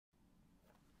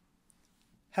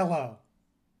Hello,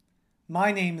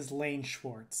 my name is Lane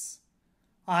Schwartz.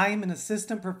 I am an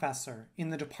assistant professor in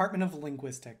the Department of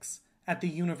Linguistics at the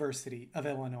University of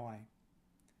Illinois.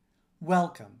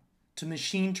 Welcome to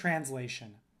Machine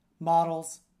Translation,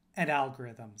 Models and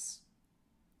Algorithms.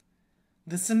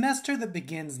 The semester that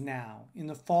begins now in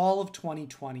the fall of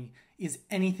 2020 is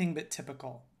anything but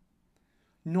typical.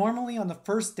 Normally on the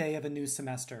first day of a new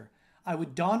semester, I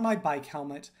would don my bike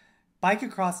helmet, bike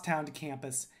across town to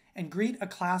campus, and greet a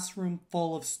classroom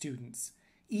full of students,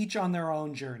 each on their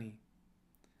own journey.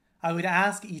 I would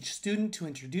ask each student to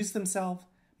introduce themselves,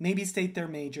 maybe state their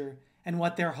major, and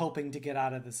what they're hoping to get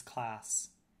out of this class.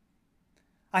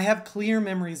 I have clear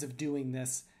memories of doing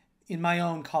this in my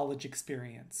own college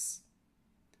experience.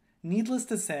 Needless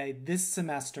to say, this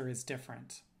semester is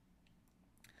different.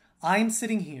 I am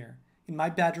sitting here in my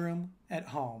bedroom at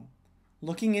home,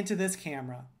 looking into this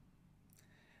camera,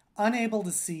 unable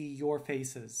to see your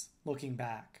faces looking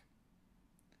back.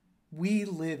 We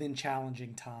live in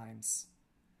challenging times.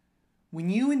 When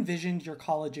you envisioned your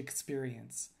college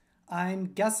experience,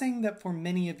 I'm guessing that for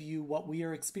many of you, what we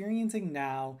are experiencing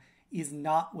now is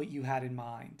not what you had in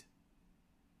mind.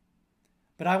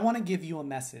 But I want to give you a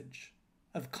message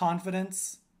of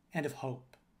confidence and of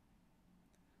hope.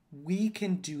 We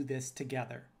can do this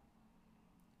together.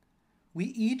 We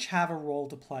each have a role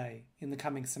to play in the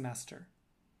coming semester.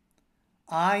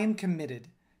 I am committed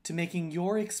to making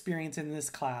your experience in this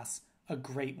class a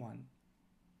great one.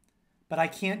 But I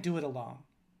can't do it alone.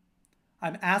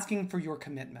 I'm asking for your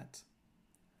commitment.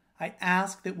 I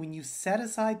ask that when you set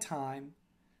aside time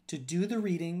to do the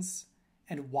readings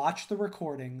and watch the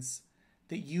recordings,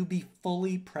 that you be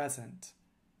fully present.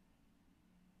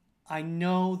 I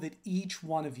know that each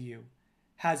one of you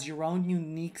has your own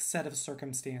unique set of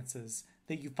circumstances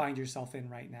that you find yourself in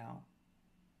right now.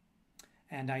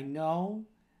 And I know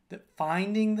that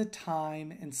finding the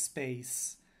time and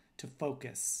space to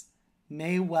focus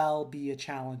may well be a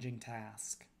challenging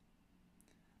task.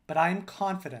 But I am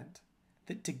confident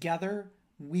that together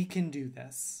we can do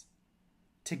this.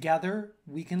 Together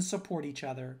we can support each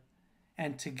other,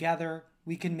 and together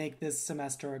we can make this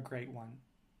semester a great one.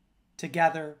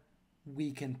 Together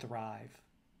we can thrive.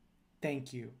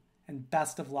 Thank you, and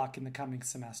best of luck in the coming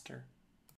semester.